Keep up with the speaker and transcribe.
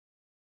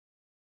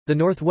The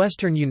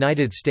Northwestern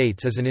United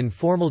States is an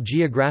informal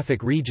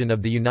geographic region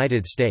of the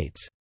United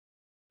States.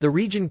 The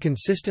region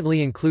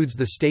consistently includes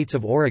the states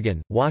of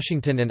Oregon,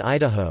 Washington and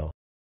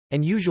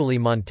Idaho—and usually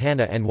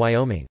Montana and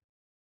Wyoming.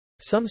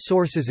 Some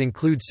sources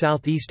include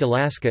southeast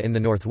Alaska in the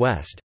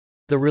Northwest.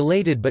 The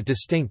related but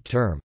distinct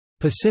term,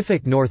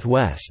 Pacific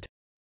Northwest,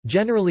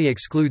 generally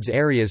excludes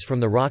areas from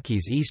the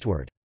Rockies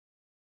eastward.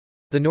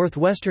 The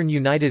Northwestern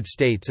United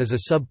States is a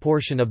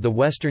subportion of the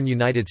Western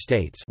United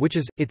States, which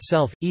is,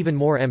 itself, even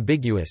more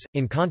ambiguous.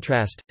 In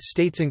contrast,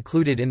 states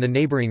included in the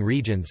neighboring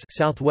regions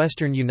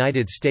Southwestern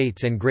United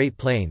States and Great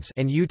Plains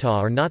and Utah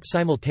are not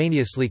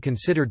simultaneously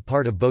considered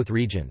part of both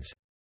regions.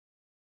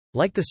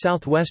 Like the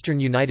Southwestern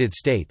United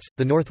States,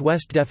 the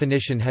Northwest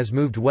definition has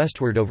moved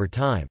westward over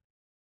time.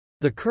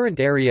 The current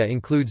area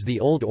includes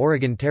the Old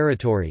Oregon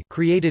Territory,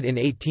 created in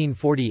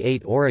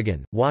 1848,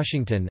 Oregon,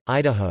 Washington,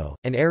 Idaho,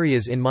 and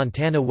areas in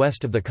Montana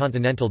west of the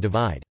Continental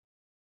Divide.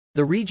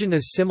 The region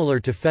is similar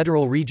to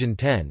Federal Region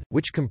 10,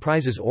 which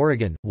comprises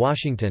Oregon,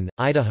 Washington,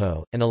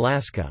 Idaho, and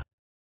Alaska.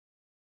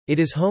 It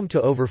is home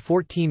to over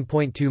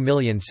 14.2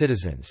 million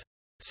citizens.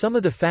 Some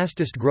of the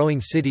fastest-growing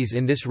cities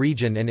in this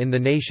region and in the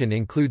nation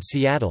include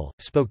Seattle,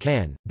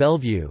 Spokane,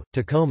 Bellevue,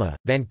 Tacoma,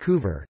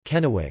 Vancouver,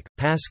 Kennewick,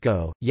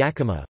 Pasco,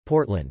 Yakima,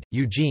 Portland,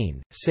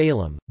 Eugene,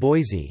 Salem,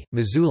 Boise,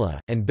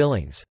 Missoula, and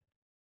Billings.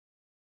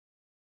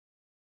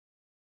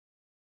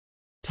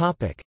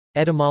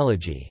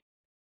 Etymology.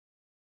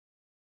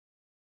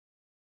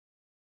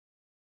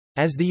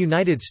 As the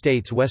United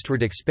States'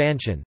 westward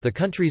expansion, the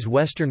country's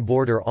western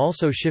border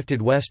also shifted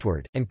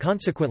westward, and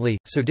consequently,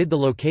 so did the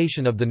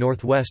location of the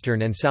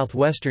Northwestern and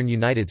Southwestern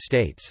United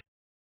States.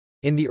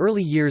 In the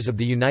early years of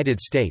the United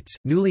States,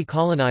 newly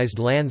colonized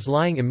lands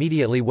lying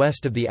immediately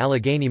west of the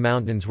Allegheny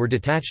Mountains were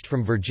detached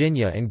from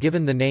Virginia and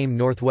given the name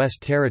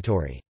Northwest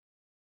Territory.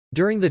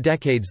 During the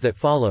decades that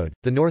followed,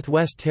 the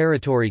Northwest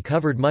Territory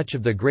covered much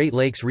of the Great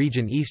Lakes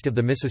region east of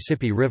the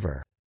Mississippi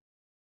River.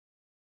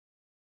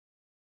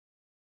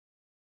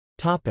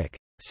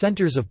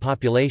 Centers of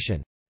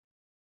population.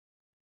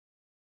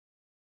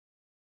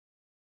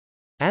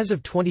 As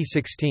of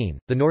 2016,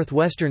 the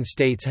Northwestern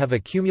states have a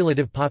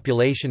cumulative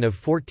population of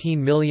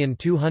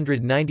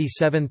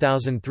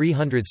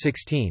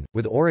 14,297,316,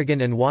 with Oregon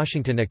and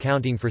Washington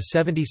accounting for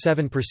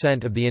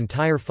 77% of the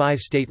entire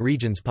five-state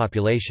region's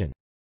population.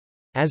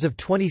 As of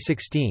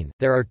 2016,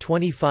 there are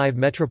 25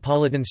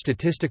 metropolitan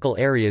statistical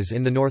areas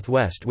in the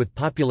Northwest with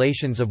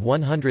populations of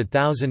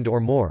 100,000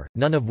 or more,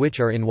 none of which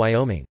are in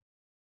Wyoming.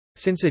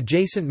 Since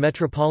adjacent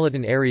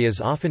metropolitan areas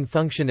often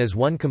function as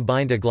one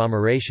combined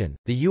agglomeration,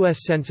 the U.S.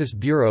 Census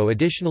Bureau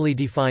additionally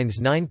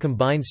defines 9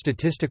 combined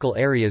statistical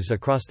areas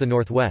across the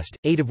Northwest,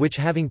 8 of which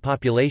having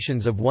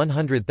populations of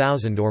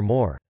 100,000 or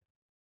more.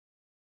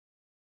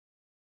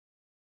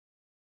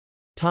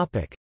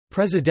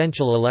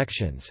 Presidential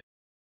elections.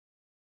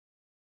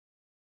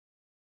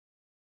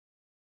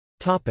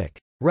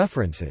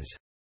 References.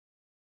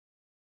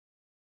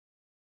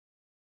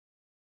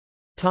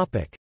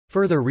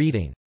 Further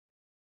reading.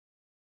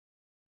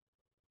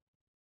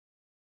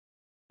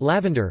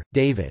 Lavender,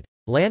 David.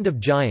 Land of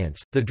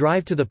Giants, The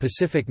Drive to the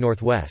Pacific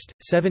Northwest,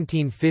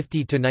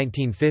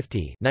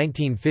 1750–1950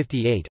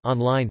 1958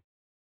 online.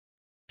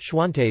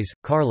 Schwantes,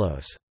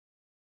 Carlos.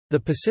 The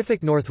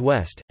Pacific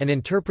Northwest, An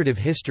Interpretive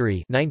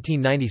History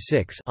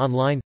 1996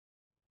 online.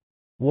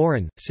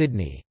 Warren,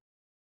 Sidney.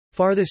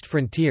 Farthest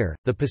Frontier,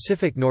 The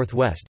Pacific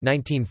Northwest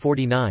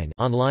 1949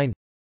 online.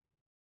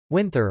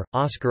 Winther,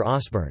 Oscar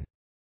Osborne.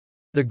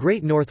 The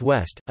Great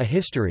Northwest, A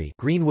History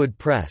Greenwood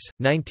Press,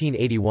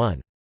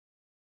 1981.